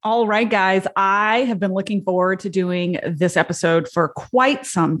All right, guys, I have been looking forward to doing this episode for quite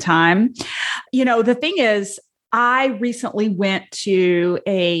some time. The thing is, I recently went to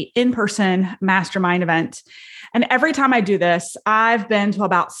a in-person mastermind event. And every time I do this, I've been to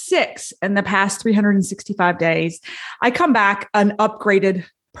about 6 in the past 365 days. I come back an upgraded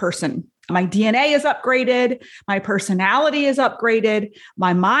person. My DNA is upgraded. My personality is upgraded.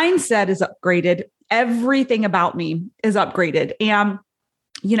 My mindset is upgraded. Everything about me is upgraded. And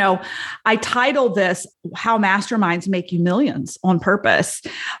I titled this How Masterminds Make You Millions on purpose.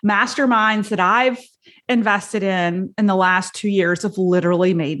 Masterminds that I've invested in the last 2 years have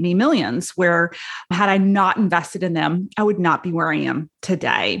literally made me millions, where had I not invested in them, I would not be where I am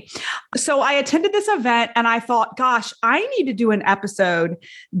today. So I attended this event and I thought, gosh, I need to do an episode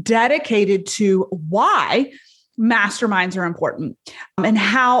dedicated to why masterminds are important and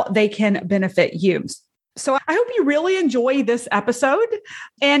how they can benefit you. So I hope you really enjoy this episode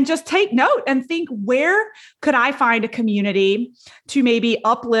and just take note and think, where could I find a community to maybe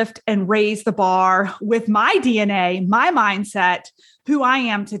uplift and raise the bar with my DNA, my mindset, who I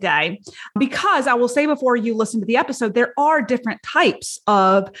am today? Because I will say before you listen to the episode, there are different types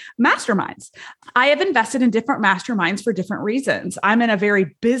of masterminds. I have invested in different masterminds for different reasons. I'm in a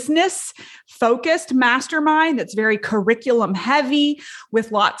very business focused mastermind that's very curriculum heavy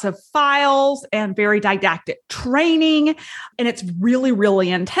with lots of files and very didactic training. And it's really, really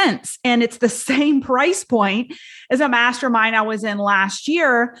intense. And it's the same price point as a mastermind I was in last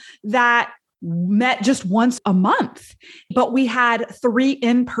year that met just once a month, but we had 3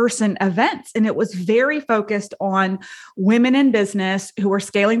 in-person events, and it was very focused on women in business who were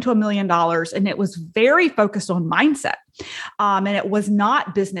scaling to $1 million. And it was very focused on mindset. And it was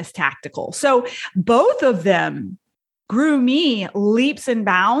not business tactical. So both of them grew me leaps and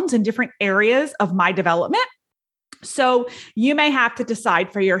bounds in different areas of my development. So you may have to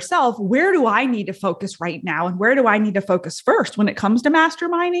decide for yourself, where do I need to focus right now? And where do I need to focus first when it comes to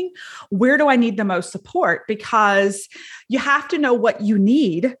masterminding? Where do I need the most support? Because you have to know what you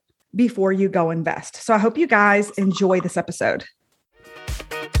need before you go invest. So I hope you guys enjoy this episode.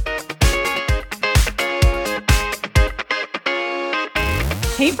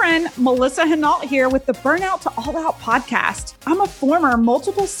 Hey friend, Melissa Hinault here with the Burnout to All Out podcast. I'm a former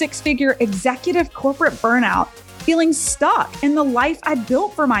multiple 6-figure executive corporate burnout, feeling stuck in the life I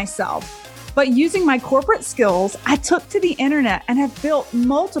built for myself. But using my corporate skills, I took to the internet and have built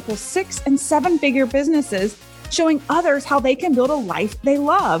multiple 6- and 7-figure businesses, showing others how they can build a life they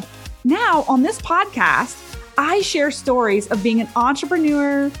love. Now, on this podcast, I share stories of being an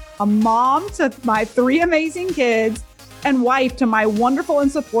entrepreneur, a mom to my 3 amazing kids, and wife to my wonderful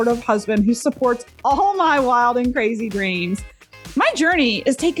and supportive husband who supports all my wild and crazy dreams. My journey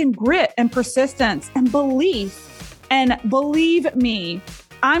is taking grit and persistence and belief. And believe me,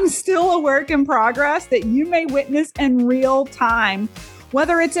 I'm still a work in progress that you may witness in real time,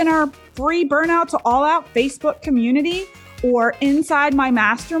 whether it's in our free Burnout to All Out Facebook community, or inside my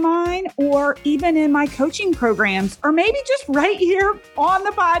mastermind, or even in my coaching programs, or maybe just right here on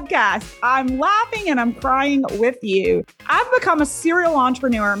the podcast. I'm laughing and I'm crying with you. I've become a serial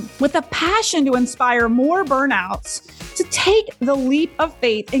entrepreneur with a passion to inspire more burnouts to take the leap of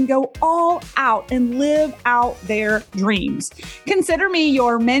faith and go all out and live out their dreams. Consider me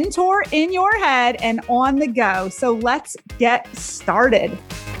your mentor in your head and on the go. So let's get started.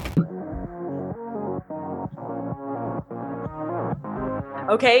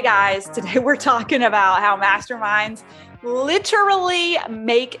 Okay, guys, today we're talking about how masterminds literally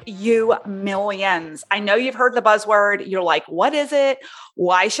make you millions. I know you've heard the buzzword. You're like, what is it?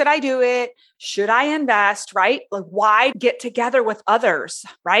 Why should I do it? Should I invest, right? Like, why get together with others,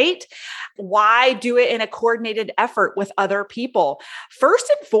 right? Why do it in a coordinated effort with other people?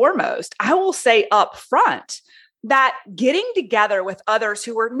 First and foremost, I will say up front that getting together with others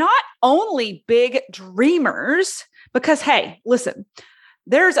who are not only big dreamers, because, hey, listen,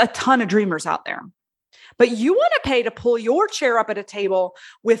 there's a ton of dreamers out there, but you want to pay to pull your chair up at a table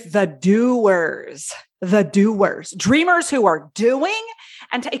with the doers, dreamers who are doing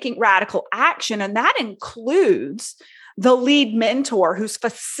and taking radical action. And that includes the lead mentor who's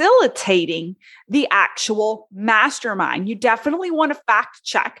facilitating the actual mastermind. You definitely want to fact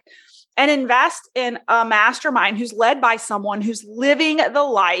check and invest in a mastermind who's led by someone who's living the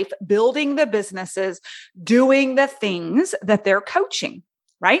life, building the businesses, doing the things that they're coaching,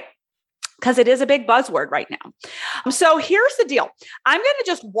 right? Because it is a big buzzword right now. So here's the deal. I'm going to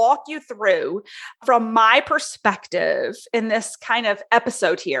just walk you through from my perspective in this kind of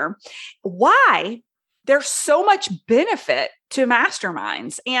episode here, why There's so much benefit to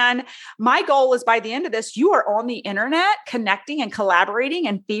masterminds. And my goal is by the end of this, you are on the internet connecting and collaborating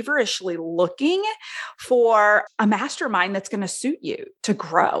and feverishly looking for a mastermind that's going to suit you to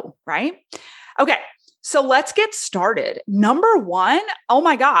grow, right? Okay. So let's get started. Number one, oh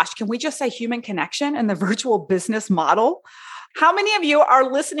my gosh, can we just say human connection and the virtual business model? How many of you are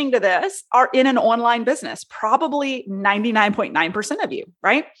listening to this are in an online business? Probably 99.9% of you,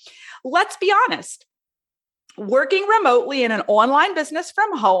 right? Let's be honest. Working remotely in an online business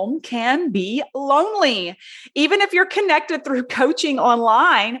from home can be lonely. Even if you're connected through coaching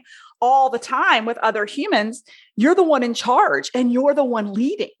online all the time with other humans, you're the one in charge and you're the one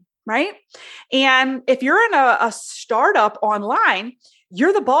leading, right? And if you're in a startup online,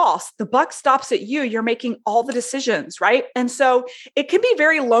 you're the boss. The buck stops at you. You're making all the decisions, right? And so it can be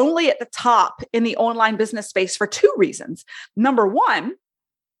very lonely at the top in the online business space for two reasons. Number one,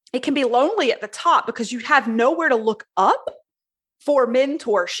 it can be lonely at the top because you have nowhere to look up for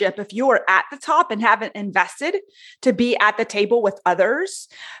mentorship if you are at the top and haven't invested to be at the table with others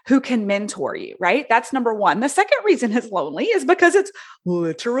who can mentor you, right? That's number one. The second reason it's lonely is because it's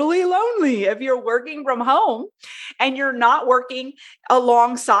literally lonely if you're working from home and you're not working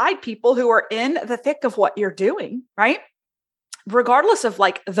alongside people who are in the thick of what you're doing, right? Regardless of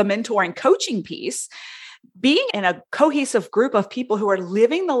like the mentoring coaching piece, being in a cohesive group of people who are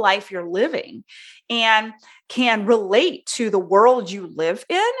living the life you're living and can relate to the world you live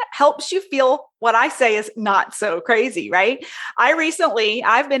in helps you feel what I say is not so crazy, right?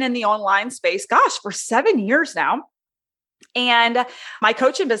 I've been in the online space, for 7 years now, and my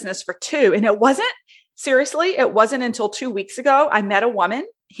coaching business for 2. And it wasn't until 2 weeks ago, I met a woman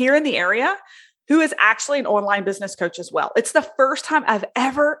here in the area who is actually an online business coach as well. It's the first time I've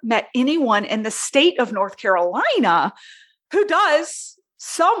ever met anyone in the state of North Carolina who does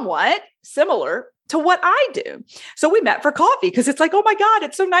somewhat similar to what I do. So we met for coffee because it's like, oh my God,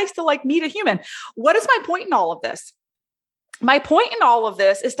 it's so nice to like meet a human. What is my point in all of this? My point in all of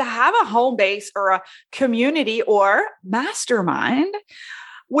this is to have a home base or a community or mastermind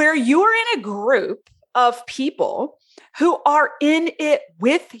where you're in a group of people who are in it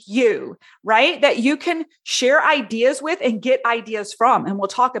with you, right? That you can share ideas with and get ideas from. And we'll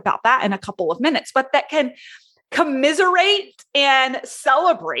talk about that in a couple of minutes, but that can commiserate and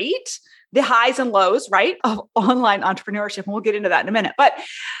celebrate the highs and lows, right, of online entrepreneurship. And we'll get into that in a minute. But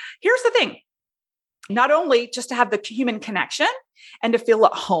here's the thing. Not only just to have the human connection and to feel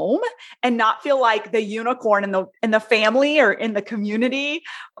at home and not feel like the unicorn in the family or in the community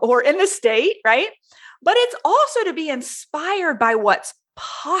or in the state, right? But it's also to be inspired by what's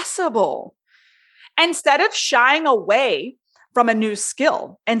possible instead of shying away from a new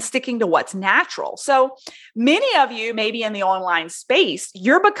skill and sticking to what's natural. So many of you, maybe in the online space,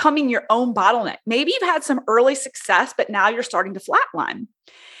 you're becoming your own bottleneck. Maybe you've had some early success, but now you're starting to flatline.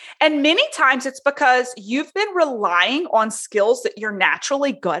 And many times it's because you've been relying on skills that you're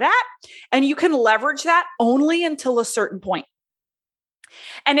naturally good at, and you can leverage that only until a certain point.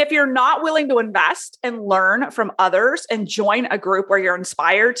 And if you're not willing to invest and learn from others and join a group where you're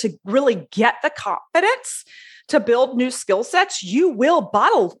inspired to really get the confidence to build new skill sets, you will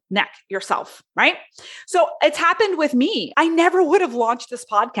bottleneck yourself, right? So it's happened with me. I never would have launched this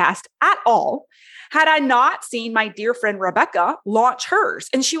podcast at all had I not seen my dear friend Rebecca launch hers.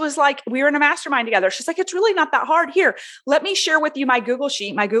 And she was like, we were in a mastermind together. She's like, it's really not that hard. Here, let me share with you my Google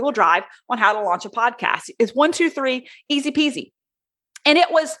Sheet, my Google Drive on how to launch a podcast. It's 1, 2, 3, easy peasy. And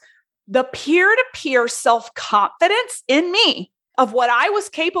it was the peer-to-peer self-confidence in me of what I was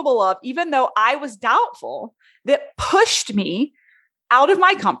capable of, even though I was doubtful, that pushed me out of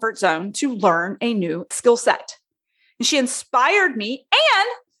my comfort zone to learn a new skill set. And she inspired me. And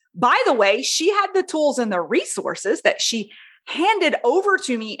by the way, she had the tools and the resources that she handed over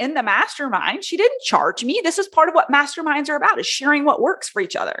to me in the mastermind. She didn't charge me. This is part of what masterminds are about, is sharing what works for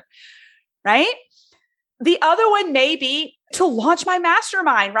each other, right? The other one may be to launch my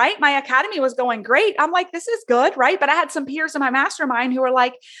mastermind, right? My academy was going great. I'm like, this is good, right? But I had some peers in my mastermind who were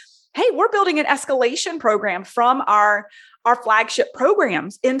like, hey, we're building an escalation program from our flagship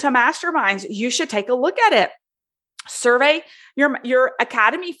programs into masterminds. You should take a look at it. Survey your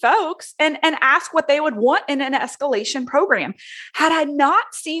academy folks and ask what they would want in an escalation program. Had I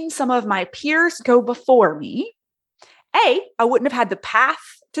not seen some of my peers go before me, A, I wouldn't have had the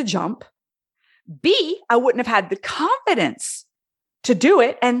path to jump. B, I wouldn't have had the confidence to do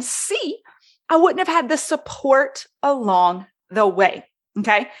it. And C, I wouldn't have had the support along the way.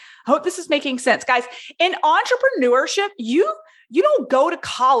 Okay. I hope this is making sense, guys. In entrepreneurship, you don't go to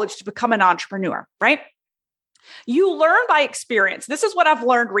college to become an entrepreneur, right? You learn by experience. This is what I've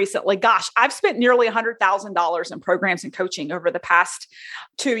learned recently. Gosh, I've spent nearly $100,000 in programs and coaching over the past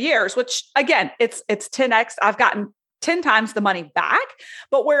 2 years, which again, it's 10x. I've gotten 10 times the money back.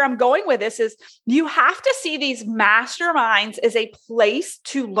 But where I'm going with this is you have to see these masterminds as a place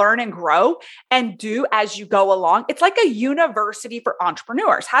to learn and grow and do as you go along. It's like a university for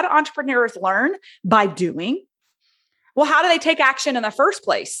entrepreneurs. How do entrepreneurs learn? By doing. Well, how do they take action in the first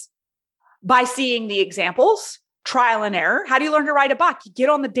place? By seeing the examples, trial and error. How do you learn to ride a bike? You get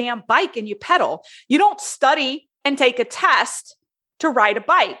on the damn bike and you pedal. You don't study and take a test to ride a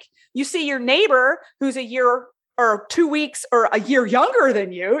bike. You see your neighbor who's a year or 2 weeks or a year younger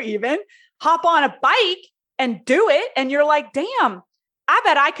than you even hop on a bike and do it. And you're like, damn, I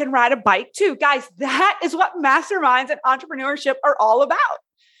bet I can ride a bike too. Guys, that is what masterminds and entrepreneurship are all about.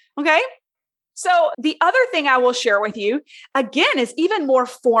 Okay. So the other thing I will share with you, again, is even more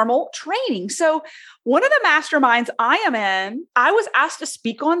formal training. So one of the masterminds I am in, I was asked to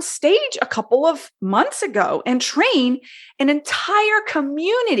speak on stage a couple of months ago and train an entire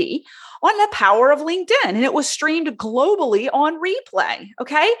community on the power of LinkedIn. And it was streamed globally on replay.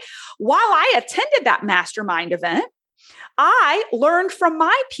 Okay. While I attended that mastermind event, I learned from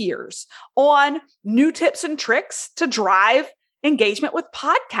my peers on new tips and tricks to drive engagement with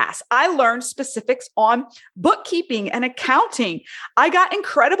podcasts. I learned specifics on bookkeeping and accounting. I got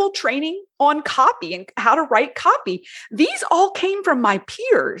incredible training on copy and how to write copy. These all came from my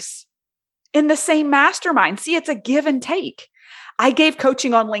peers in the same mastermind. See, it's a give and take. I gave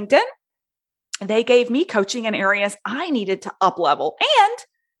coaching on LinkedIn. They gave me coaching in areas I needed to up level, and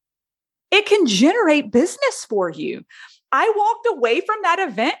it can generate business for you. I walked away from that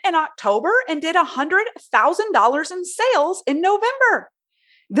event in October and did $100,000 in sales in November,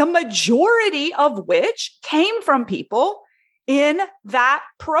 the majority of which came from people in that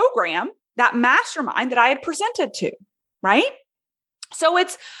program, that mastermind that I had presented to, right? So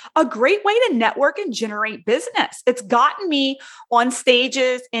it's a great way to network and generate business. It's gotten me on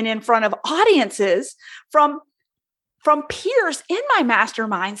stages and in front of audiences from peers in my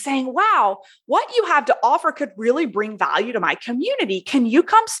mastermind saying, wow, what you have to offer could really bring value to my community. Can you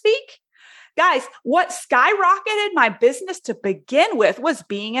come speak? Guys, what skyrocketed my business to begin with was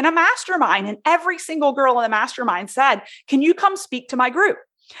being in a mastermind. And every single girl in the mastermind said, can you come speak to my group?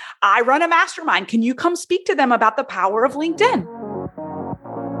 I run a mastermind. Can you come speak to them about the power of LinkedIn?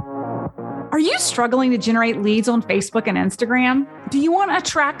 Are you struggling to generate leads on Facebook and Instagram? Do you want to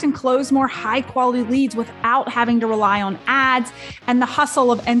attract and close more high quality leads without having to rely on ads and the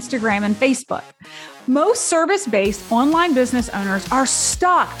hustle of Instagram and Facebook? Most service-based online business owners are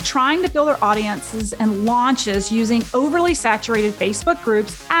stuck trying to build their audiences and launches using overly saturated Facebook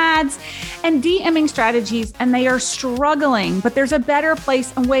groups, ads, and DMing strategies, and they are struggling. But there's a better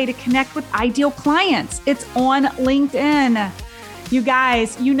place and way to connect with ideal clients. It's on LinkedIn. You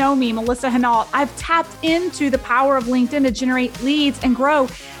guys, you know me, Melissa Hinault. I've tapped into the power of LinkedIn to generate leads and grow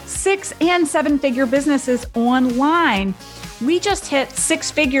 6 and 7-figure businesses online. We just hit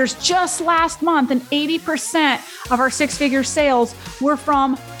 6 figures just last month, and 80% of our 6-figure sales were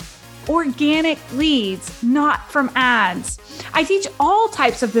from organic leads, not from ads. I teach all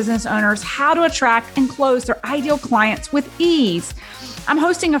types of business owners how to attract and close their ideal clients with ease. I'm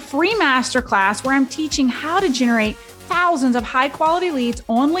hosting a free masterclass where I'm teaching how to generate thousands of high quality leads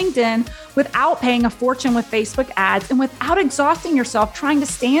on LinkedIn without paying a fortune with Facebook ads and without exhausting yourself trying to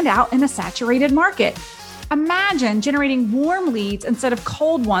stand out in a saturated market. Imagine generating warm leads instead of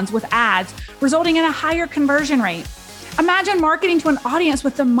cold ones with ads, resulting in a higher conversion rate. Imagine marketing to an audience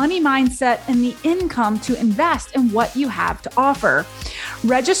with the money mindset and the income to invest in what you have to offer.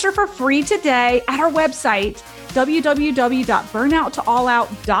 Register for free today at our website,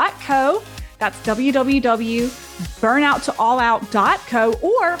 www.burnouttoallout.co. That's www.burnouttoallout.co,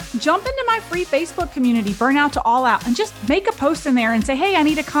 or jump into my free Facebook community, Burnout to All Out, and just make a post in there and say, hey, I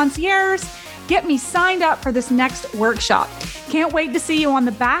need a concierge. Get me signed up for this next workshop. Can't wait to see you on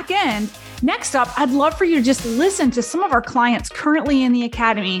the back end. Next up, I'd love for you to just listen to some of our clients currently in the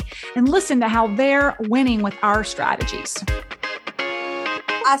Academy and listen to how they're winning with our strategies.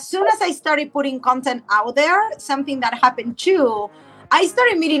 As soon as I started putting content out there, something that happened too, I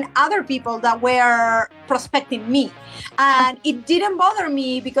started meeting other people that were prospecting me. And it didn't bother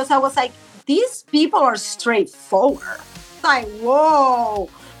me because I was like, these people are straightforward. Like, whoa.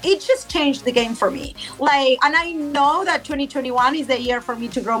 It just changed the game for me. And I know that 2021 is the year for me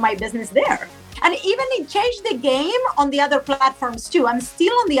to grow my business there. And even it changed the game on the other platforms too. I'm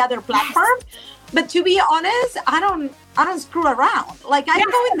still on the other platform, but to be honest, I don't screw around. I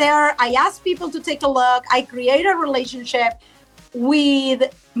go in there, I ask people to take a look, I create a relationship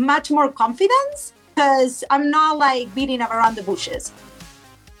with much more confidence because I'm not like beating around the bushes.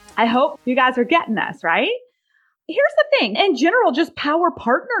 I hope you guys are getting this, right? Here's the thing. In general, just power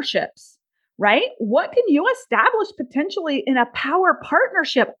partnerships, right? What can you establish potentially in a power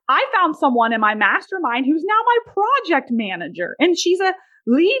partnership? I found someone in my mastermind who's now my project manager, and she's a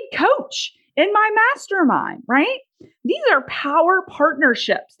lead coach in my mastermind, right? These are power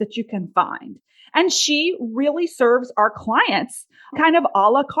partnerships that you can find. And she really serves our clients kind of a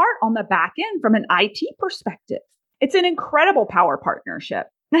la carte on the back end from an IT perspective. It's an incredible power partnership.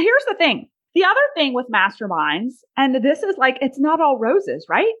 Now, here's the thing. The other thing with masterminds, and this is like, it's not all roses,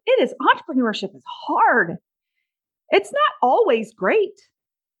 right? It is, entrepreneurship is hard. It's not always great.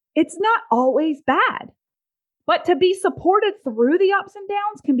 It's not always bad. But to be supported through the ups and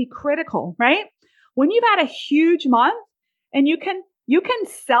downs can be critical, right? When you've had a huge month and you can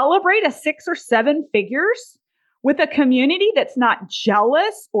celebrate a 6 or 7 figures with a community that's not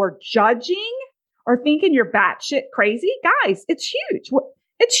jealous or judging or thinking you're batshit crazy, guys, it's huge.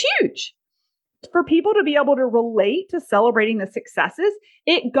 It's huge. For people to be able to relate to celebrating the successes,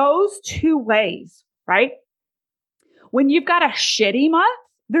 it goes 2 ways, right? When you've got a shitty month,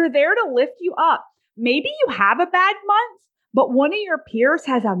 they're there to lift you up. Maybe you have a bad month, but one of your peers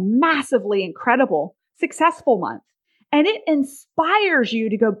has a massively incredible, successful month. And it inspires you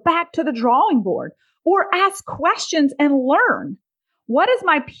to go back to the drawing board or ask questions and learn. What is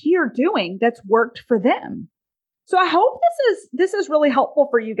my peer doing that's worked for them? So I hope this is really helpful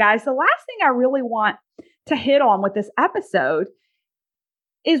for you guys. The last thing I really want to hit on with this episode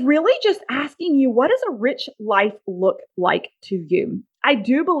is really just asking you, what does a rich life look like to you? I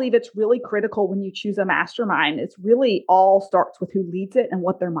do believe it's really critical when you choose a mastermind. It's really all starts with who leads it and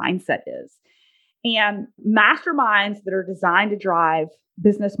what their mindset is. And masterminds that are designed to drive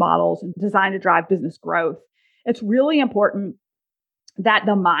business models and designed to drive business growth, it's really important that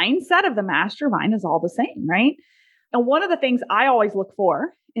the mindset of the mastermind is all the same, right? And one of the things I always look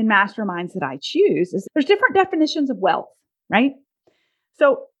for in masterminds that I choose is there's different definitions of wealth, right?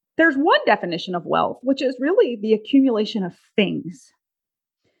 So there's one definition of wealth, which is really the accumulation of things,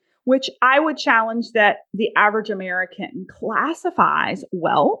 which I would challenge that the average American classifies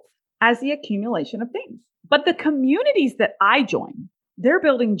wealth as the accumulation of things. But the communities that I join, they're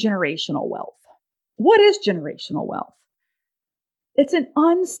building generational wealth. What is generational wealth? It's an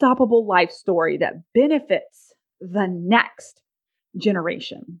unstoppable life story that benefits the next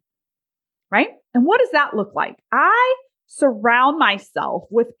generation, right? And what does that look like? I surround myself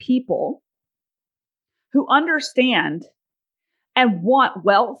with people who understand and want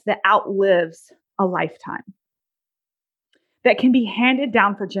wealth that outlives a lifetime, that can be handed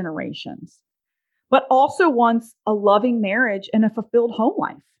down for generations, but also wants a loving marriage and a fulfilled home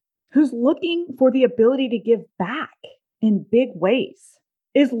life, who's looking for the ability to give back in big ways,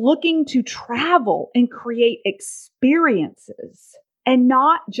 is looking to travel and create experiences and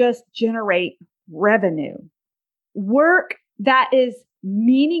not just generate revenue. Work that is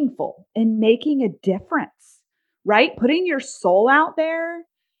meaningful and making a difference, right? Putting your soul out there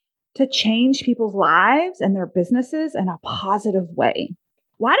to change people's lives and their businesses in a positive way.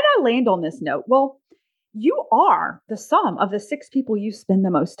 Why did I land on this note? Well, you are the sum of the 6 people you spend the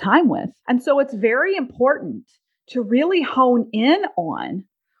most time with. And so it's very important to really hone in on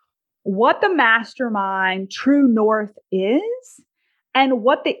what the mastermind true north is and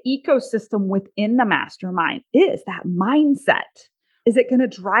what the ecosystem within the mastermind is, that mindset. Is it going to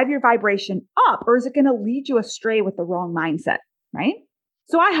drive your vibration up, or is it going to lead you astray with the wrong mindset, right?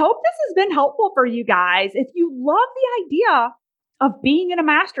 So I hope this has been helpful for you guys. If you love the idea of being in a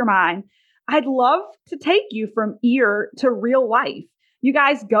mastermind, I'd love to take you from ear to real life. You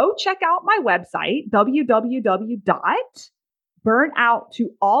guys go check out my website,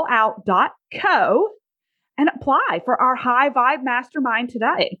 www.burnouttoallout.co, and apply for our High Vibe Mastermind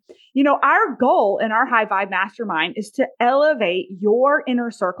today. You know, our goal in our High Vibe Mastermind is to elevate your inner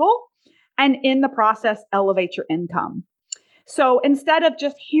circle and in the process, elevate your income. So instead of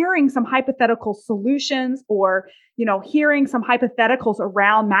just hearing some hypothetical solutions or, hearing some hypotheticals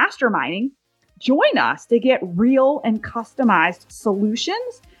around masterminding, join us to get real and customized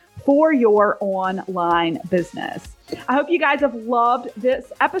solutions for your online business. I hope you guys have loved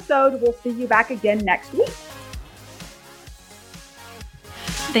this episode. We'll see you back again next week.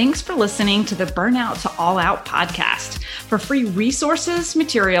 Thanks for listening to the Burnout to All Out podcast. For free resources,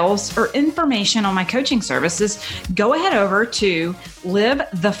 materials, or information on my coaching services, go ahead over to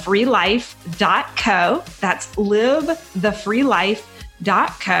livethefreelife.co. That's livethefreelife.co.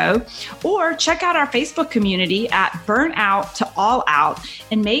 or check out our Facebook community at Burnout to All Out,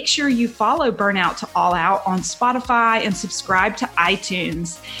 and make sure you follow Burnout to All Out on Spotify and subscribe to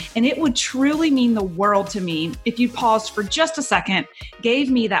iTunes. And it would truly mean the world to me if you paused for just a second, gave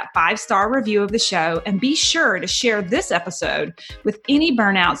me that 5-star review of the show, and be sure to share this episode with any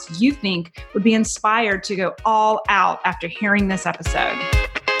burnouts you think would be inspired to go all out after hearing this episode.